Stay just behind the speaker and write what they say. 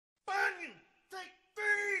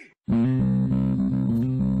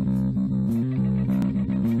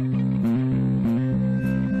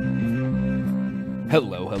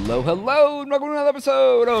Hello, hello, hello, and welcome to another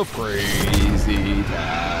episode of Crazy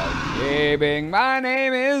Town Gaming. My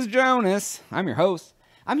name is Jonas. I'm your host.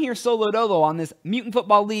 I'm here solo dolo on this Mutant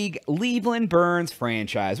Football League Leaveland Burns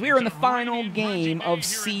franchise. We are in the final game of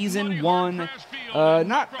Season 1. I don't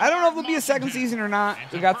know if it'll be a second season or not.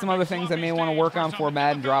 We got some other things I may want to work on before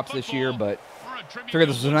Madden drops this year, but figured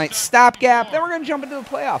this was a nice stopgap. Then we're going to jump into the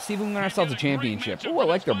playoffs, see if we can win ourselves a championship. Oh, I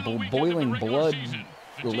like their boiling blood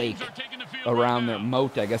lake around their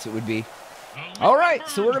moat, I guess it would be. All right,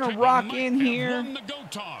 so we're going to rock in here.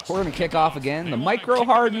 We're going to kick off again. The Micro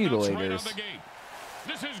Hard Mutilators.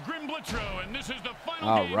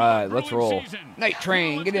 All right, let's roll. Night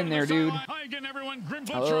Train, get in there, dude.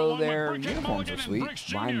 Hello there. Uniforms are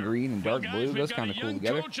sweet. Lime green and dark blue. Those kind of cool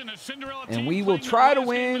together. And we will try to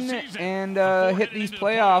win and hit these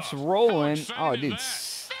playoffs rolling. Oh, dude.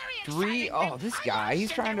 Oh, this guy.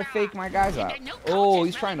 He's trying to fake my guys out. Oh,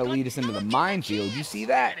 he's trying to lead us into the minefield. You see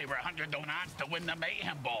that?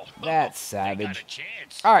 That's savage.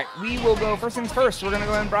 All right, we will go first things first. We're going to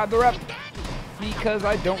go ahead and bribe the rep because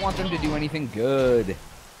I don't want them to do anything good.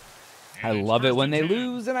 I love it when they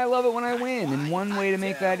lose, and I love it when I win. And one way to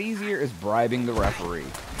make that easier is bribing the referee.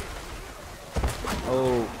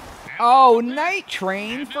 Oh, Night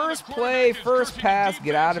Train, first play, first pass,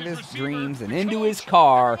 get out of his dreams and into his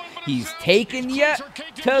car. He's taking you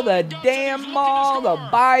to the damn mall to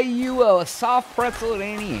buy you a soft pretzel at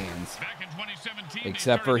Annie Ann's.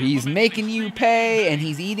 Except for he's making you pay and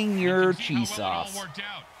he's eating your cheese sauce.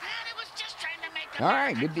 All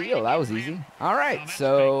right, good deal. That was easy. All right,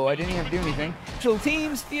 so I didn't even have to do anything. So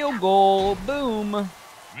teams field goal, boom. Well,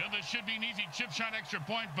 this should be an easy chip shot extra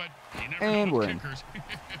point, but you never and know we're with in. kickers.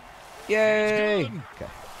 Yay. Okay.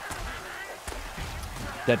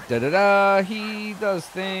 Da-da-da-da. He does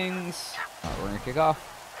things. We're going to kick off.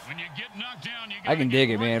 When you get knocked down, you I can dig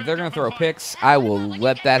it, man. If they're going to throw picks, I will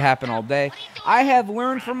let that happen all day. I have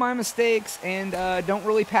learned from my mistakes and don't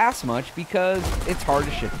really pass much because it's hard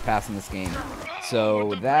as shit to pass in this game.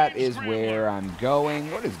 So that is where I'm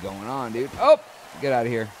going. What is going on, dude? Oh, get out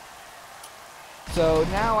of here. So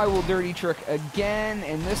now I will dirty trick again,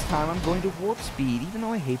 and this time I'm going to warp speed, even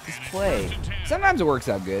though I hate this play. Sometimes it works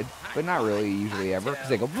out good, but not really usually ever, because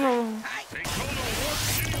they go, boom.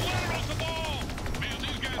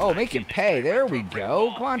 Oh, make him pay. There we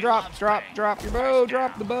go. Come on, drop your bow.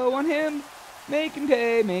 Drop the bow on him. Make him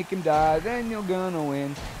pay, make him die, then you're gonna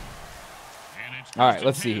win. All right,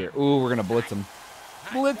 let's see here. Ooh, we're gonna blitz him.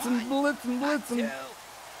 Blitz him, blitz him, blitz him.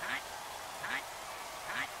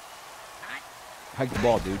 Hike the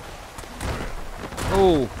ball, dude.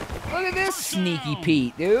 Oh, look at this sneaky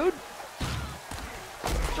Pete, dude.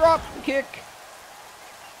 Drop kick.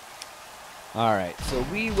 All right, so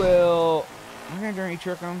we will. I'm gonna dirty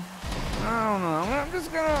trick him. I don't know. I'm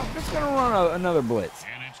just gonna run another blitz.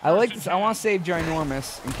 I like this. I want to save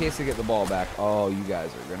Ginormous in case I get the ball back. Oh, you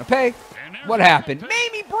guys are gonna pay. What happened?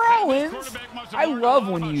 Maybe Browns. I love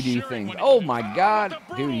when you do things. Oh my God,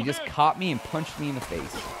 dude, he just caught me and punched me in the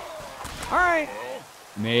face. All right.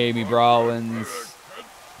 Maybe Brawlins.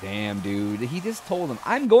 Damn, dude. He just told him.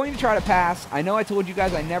 I'm going to try to pass. I know I told you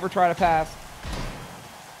guys I never try to pass.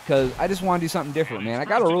 Because I just want to do something different, man. I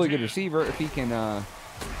got a really good receiver if he can... Oh,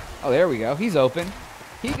 there we go. He's open.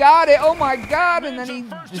 He got it. Oh, my God. And then he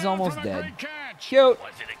is almost dead. Cute.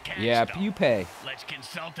 Yeah, you pay.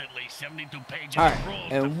 All right.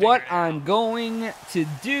 And what I'm going to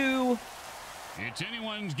do...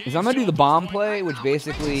 is I'm going to do the bomb play, which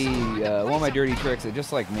basically, one of my dirty tricks, it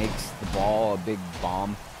just, like, makes the ball a big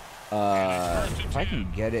bomb. If I can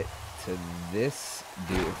get it to this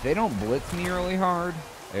dude, if they don't blitz me really hard,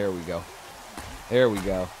 there we go. There we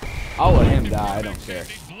go. I'll let him die, I don't care.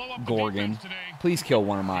 Gorgon. Please kill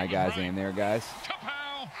one of my guys in there, guys.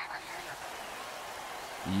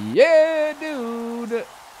 Yeah, dude. All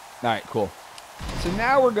right, cool. So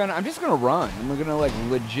now I'm just gonna run. I'm gonna like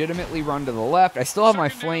legitimately run to the left. I still have my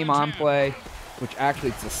flame on play, which actually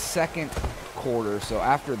it's the second quarter. So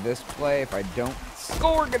after this play, if I don't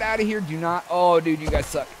score, get out of here. Do not. Oh, dude, you guys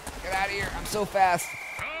suck. Get out of here. I'm so fast.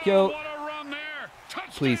 Yo.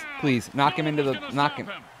 Please, knock him into the, knock him.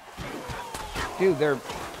 Dude, they're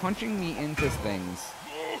punching me into things.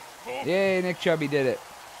 Yay, Nick Chubby did it.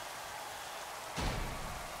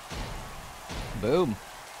 Boom.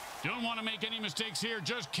 Don't want to make any mistakes here.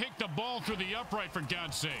 Just kick the ball through the upright, for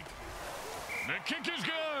God's sake. The kick is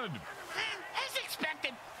good. As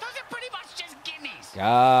expected, those are pretty much just gimmies.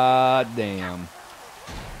 God damn.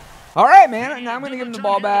 All right, man. Now I'm going to give them the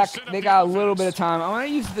ball back. They got a little bit of time. I'm going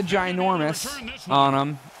to use the Ginormous on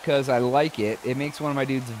them because I like it. It makes one of my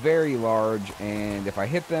dudes very large, and if I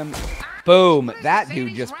hit them, boom. That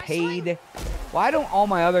dude just paid Why don't all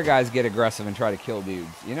my other guys get aggressive and try to kill dudes?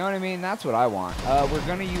 You know what I mean? That's what I want. We're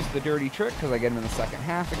going to use the dirty trick because I get him in the second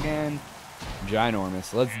half again.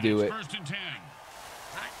 Ginormous. Let's do it.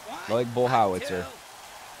 I like bull howitzer.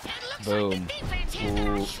 Boom.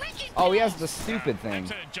 Ooh. Oh, he has the stupid thing.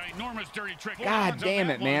 God damn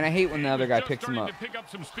it, man. I hate when the other guy picks him up.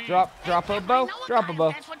 Drop a bow. Drop a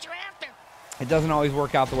bow. It doesn't always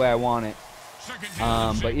work out the way I want it.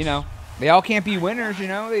 But, you know, they all can't be winners, you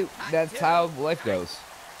know. That's how life goes.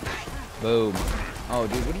 Boom. Oh,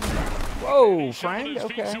 dude, what are you doing? Whoa, friend.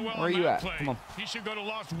 Okay, where are you at? Come on.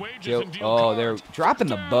 Yo, oh, they're dropping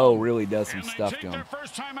the bow. Really does some stuff to him.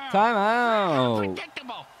 Time out.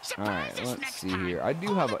 All right, let's see here. I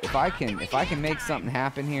do have a, if I can make something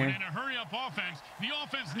happen here. In a hurry-up offense, the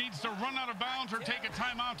offense needs to run out of bounds or take a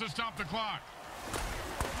timeout to stop the clock.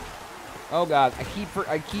 Oh God,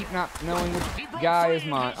 I keep not knowing which guy is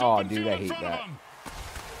mine. Oh, dude, I hate that.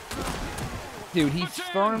 Dude, he's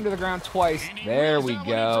thrown him to the ground twice. There we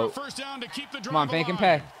go. Come on, make him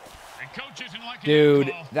pay.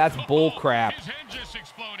 Dude, that's bull crap.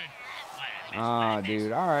 Oh,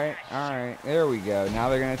 dude. All right, all right. There we go. Now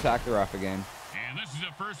they're gonna attack the rough again.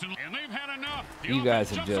 You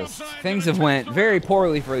guys have just, things have went very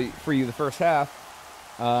poorly for you the first half.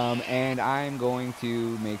 And I'm going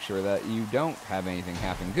to make sure that you don't have anything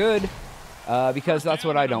happen good, because that's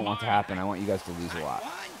what I don't want to happen. I want you guys to lose a lot.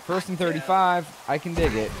 First and 35, I can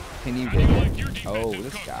dig it. Can you dig it? Oh,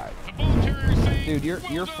 this guy. Dude,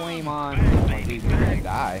 you're flame on. Oh, dude, you're gonna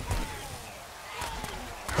die.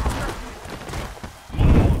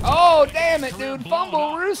 Oh, damn it, dude. Fumble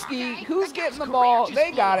Rooski. Who's getting the ball?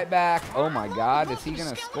 They got it back. Oh, my God. Is he going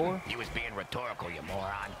to score? He was being rhetorical, you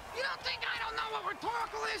moron. You don't think I don't know what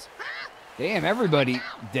rhetorical is, huh? Damn, everybody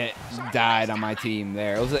died on my team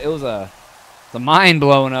there. It was a mind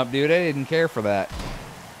blowing up, dude. I didn't care for that.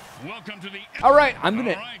 All right,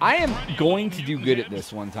 I am going to do good at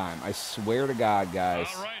this one time. I swear to God, guys.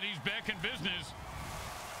 All right, he's back in business.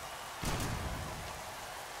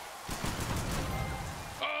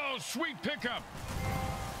 Oh, sweet pickup.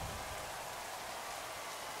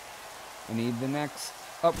 I need the next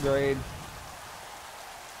upgrade.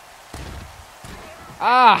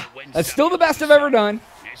 Ah, that's still the best I've ever done.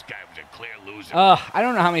 This guy was a clear loser. I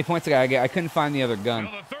don't know how many points I gotta get. I couldn't find the other gun.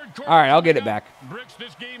 All right, I'll get it back.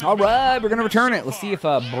 All right, we're gonna return it. Let's see if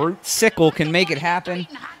Brute Sickle can make it happen.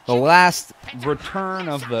 The last return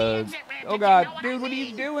of the. Oh God, dude, what are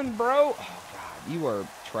you doing, bro? Oh God, you are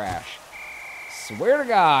trash. Swear to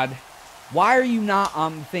God, why are you not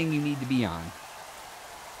on the thing you need to be on?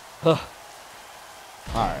 Huh.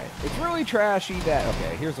 All right, it's really trashy that.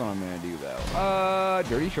 Okay, here's what I'm gonna do though.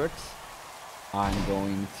 Dirty tricks. I'm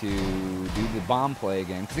going to do the bomb play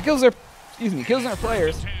again because it kills their. Excuse me, kills their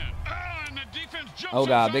players. Oh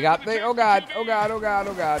God, oh God, oh God, oh God,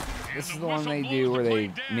 oh God. This is the one they do where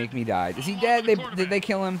they make me die. Is he dead? Did they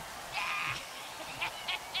kill him?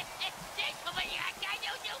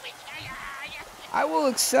 I will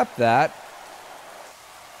accept that.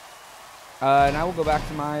 And I will go back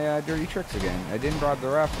to my dirty tricks again. I didn't bribe the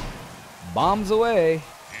ref. Bombs away.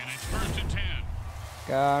 And it's 1st and 10.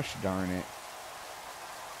 Gosh darn it.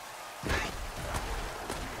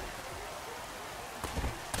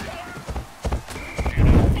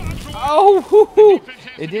 Oh, hoo-hoo.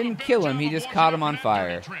 It didn't kill him. He just caught him on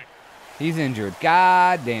fire. He's injured.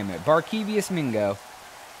 God damn it. Barkevius Mingo.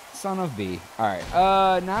 Son of B. All right.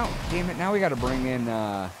 Now, damn it. Now we got to bring in,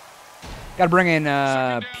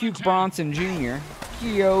 Puke Bronson Jr.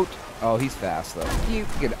 Cute. Oh, he's fast, though. Cute.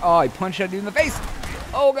 Good. Oh, he punched that dude in the face.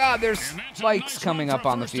 Oh, God. There's spikes coming up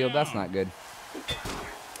on the field. That's not good.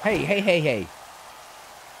 Hey, hey, hey, hey.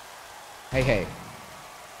 Hey, hey.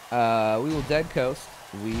 We will dead coast.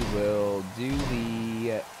 We will do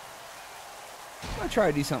the... I'm going to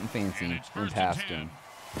try to do something fancy in pass to him.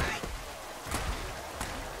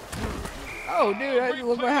 Oh, dude,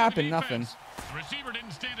 look what happened. Nothing.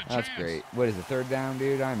 That's great. What is it, 3rd down,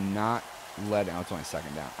 dude? I'm not letting... Oh, it's only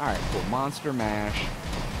 2nd down. All right, cool. Monster mash.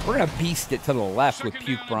 We're going to beast it to the left with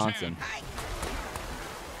Puke Bronson.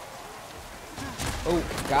 Oh,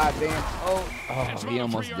 goddamn. Oh, he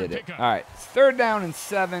almost did it. All right, it's 3rd down and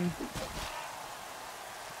 7.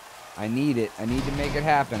 I need it. I need to make it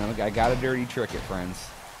happen. I got a dirty trick it, friends.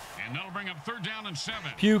 And that'll bring up 3rd down and 7.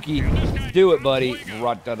 Pukey, let's do it, buddy.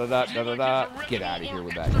 Get out of here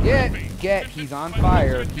with that. Get. He's on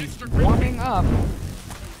fire. He's warming up.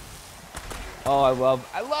 Oh, I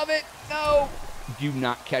love it. No. Do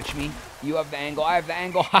not catch me. You have the angle. I have the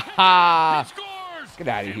angle. Ha ha. Get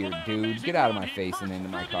out of here, dude. Get out of my face and into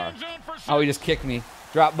my car. Oh, he just kicked me.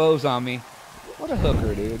 Drop bows on me. What a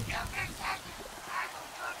hooker, dude.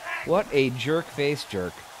 What a jerk face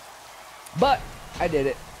jerk. But I did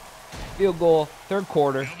it. Field goal, third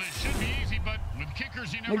quarter. Well, this should be easy, but with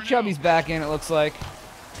kickers, you never Nick Chubby's know. back in, it looks like.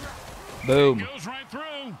 Boom. Goes right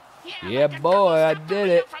through. Yeah, boy, I did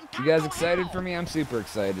it. You guys excited for me? I'm super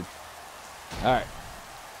excited. All right.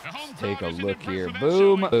 The home Take a crowd isn't look impressed here. with that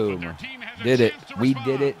Boom, showing, but boom. their team has a Did it. chance to We respond.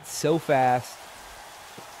 did it so fast.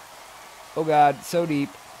 Oh, God. So deep.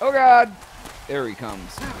 Oh, God. There he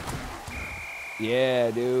comes.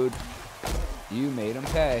 Yeah, dude. You made him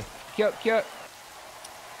pay. Cute, cute.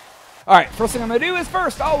 All right, first thing I'm going to do is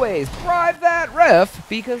first, always, bribe that ref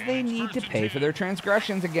because they need to pay for their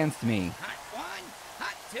transgressions against me. Hot one,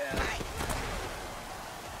 hot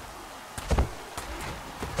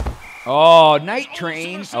two. Oh, Night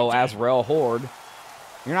Train. Oh, Azrael Horde.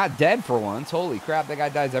 You're not dead for once. Holy crap, that guy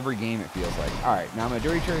dies every game, it feels like. All right, now I'm going to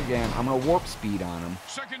dirty trick again. I'm going to warp speed on him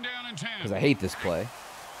Second down and 10. because I hate this play.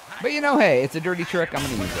 But you know, hey, it's a dirty trick. I'm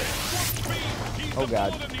going to use it. Oh,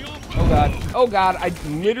 God. Oh, God. Oh, God. I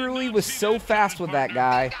literally was so fast with that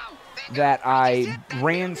guy that I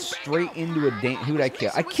ran straight into a... Who did I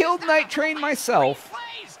kill? I killed Night Train myself.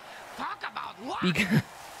 Plays. Talk about luck. Because...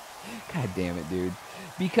 God damn it, dude.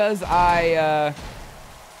 Because I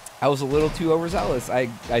was a little too overzealous.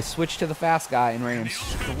 I switched to the fast guy and ran him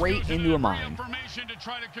straight into a mine.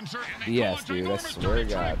 Yes, dude, I swear to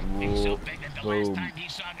God. Whoa, boom.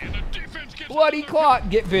 Bloody clot.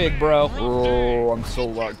 Get big, bro. Oh, I'm so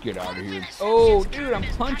locked. Get out of here. Oh, dude, I'm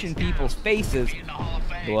punching people's faces.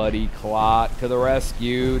 Bloody clot to the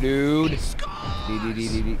rescue, dude.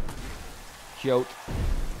 D-D-D-D-D. Jote.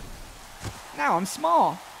 Now I'm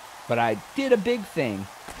small, but I did a big thing.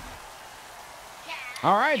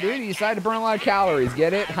 All right, dude, you decided to burn a lot of calories.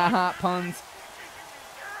 Get it? Haha, puns.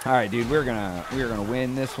 All right, dude, we're gonna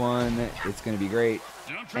win this one. It's gonna be great.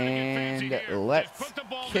 And let's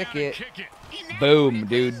kick it. Boom,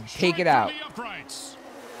 dude. Take it out.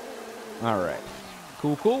 All right.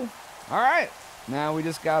 Cool, cool. All right. Now we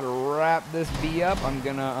just gotta wrap this B up. I'm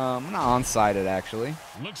not onside it actually.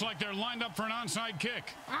 Looks like they're lined up for an onside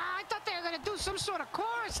kick. I thought they were gonna do some sort of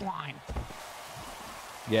chorus line.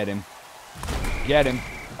 Get him. Get him.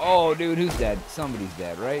 Oh, dude, who's dead? Somebody's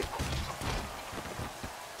dead, right?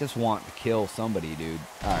 Just want to kill somebody, dude.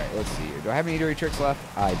 All right, let's see here. Do I have any dirty tricks left?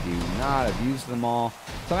 I do not. I've used them all.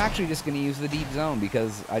 So I'm actually just going to use the deep zone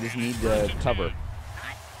because I just need to cover.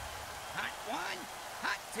 Hot one,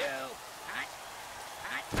 hot two, hot.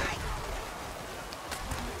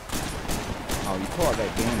 Oh, you pull out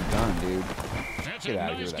that damn gun, dude. That's Get a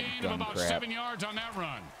out of here nice with that gain of gun about crap. 7 yards on that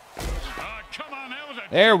run. Come on, that was a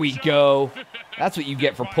There we shot. go. That's what you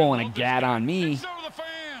get for pulling a gat on me. And so do the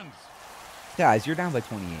fans. Guys, you're down by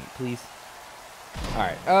 28, please. All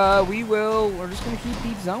right, we're just going to keep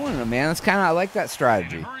deep zoning them, man. That's kind of, I like that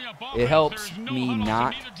strategy. Hurry up, It offense. helps There's no me huddle, so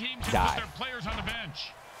not neither team can put die. their players on the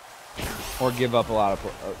bench. Or give up a lot of...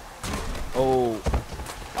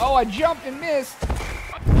 Oh, I jumped and missed.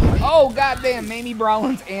 Oh, goddamn, Mamie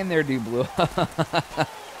Brawlins and their dude blew up.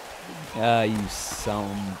 You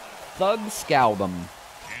some thug scowled them.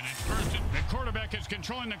 And it's first, the quarterback is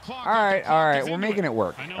controlling the clock. All right, Is we're into making it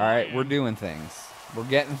work. I know All right, I we're am. doing things. We're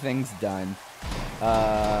getting things done. All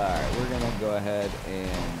right, we're going to go ahead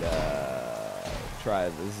and try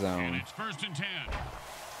the And zone. it's first and 10.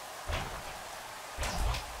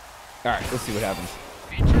 All right, let's see what happens.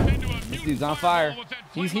 He turned into a This mutant dude's on fireball fire. with that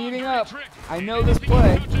He's flip-on heating dirty up. trick. I know And this he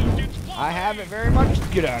play. gets I have it very much.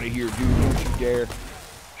 Get out of here, dude. Don't you dare.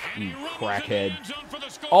 And he You rumbles crackhead. in the end zone for the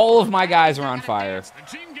score. All of my guys are on fire. The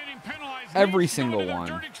team getting penalized Every needs to go single to their one.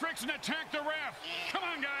 dirty tricks and attack the ref. Come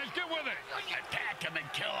on, guys, get with it. Attack him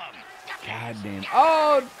and kill him. God damn.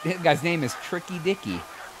 Oh, that guy's name is Tricky Dicky.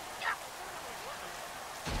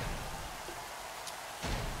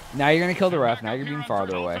 Now you're going to kill the ref. Now you're being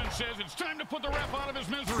farther away. Offense says it's time to put the ref out of his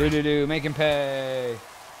misery. Do-do-do. Make him pay.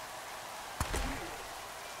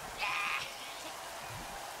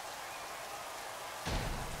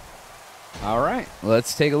 All right.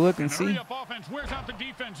 Let's take a look and see. Hurry up offense wears out the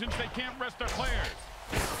defense since they can't rest their players.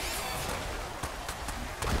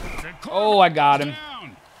 Oh, I got him.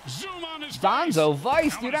 Down. Zoom on his Donzo face.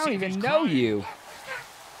 Vice, I dude, wanna I don't see if even he's know crying. you.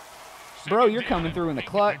 Bro, you're coming through in the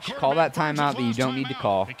clutch. Call that timeout that you don't need to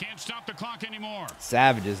call. They can't stop the clock anymore.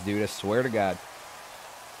 Savages, dude, I swear to God.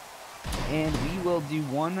 And we will do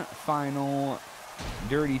one final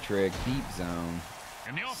dirty trick, deep zone.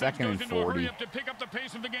 And the offense Second goes and into a 40. hurry up to pick up the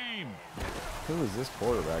pace of the game. Who is this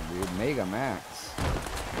quarterback, dude? Mega Max.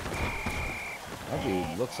 That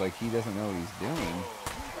dude looks like he doesn't know what he's doing.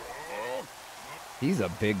 He's a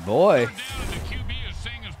big boy. Third down, and the QB is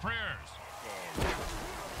saying his prayers.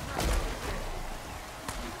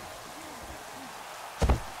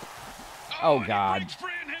 Oh, God. Has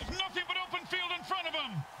nothing but open field in front of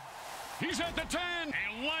him. He's at the 10. A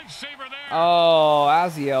lifesaver there. Oh,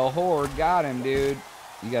 Aziel Horde got him, dude.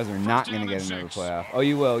 You guys are not going to get another playoff. Oh,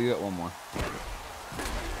 you will. You get one more.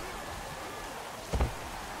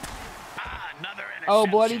 Oh,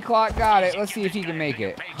 Bloody Clock got it. Let's see if he can make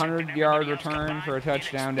it. 100-yard return for a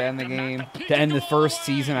touchdown to end the game. To end the first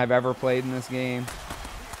season I've ever played in this game.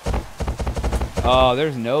 Oh,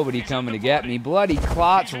 there's nobody coming to get me. Bloody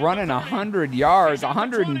Clot's running 100 yards.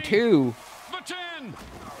 102.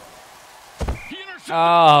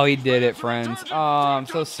 Oh, he did it, friends. Oh, I'm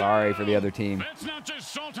so sorry for the other team.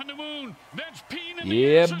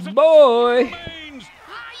 Yeah, boy.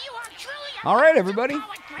 All right, everybody.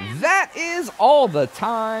 That is all the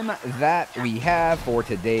time that we have for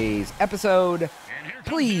today's episode.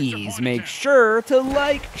 Please make sure to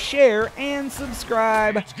like, share, and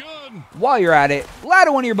subscribe. While you're at it, lie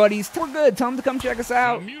to one of your buddies. We're good. Tell them to come check us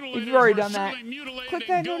out. If you've already done that, click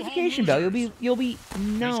that notification bell. You'll be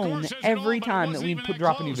known every time that we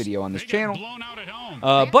drop a new video on this channel.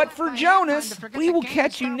 But for Jonas, we will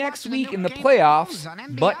catch you next week in the playoffs.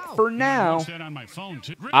 But for now,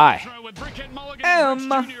 I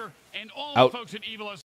am out.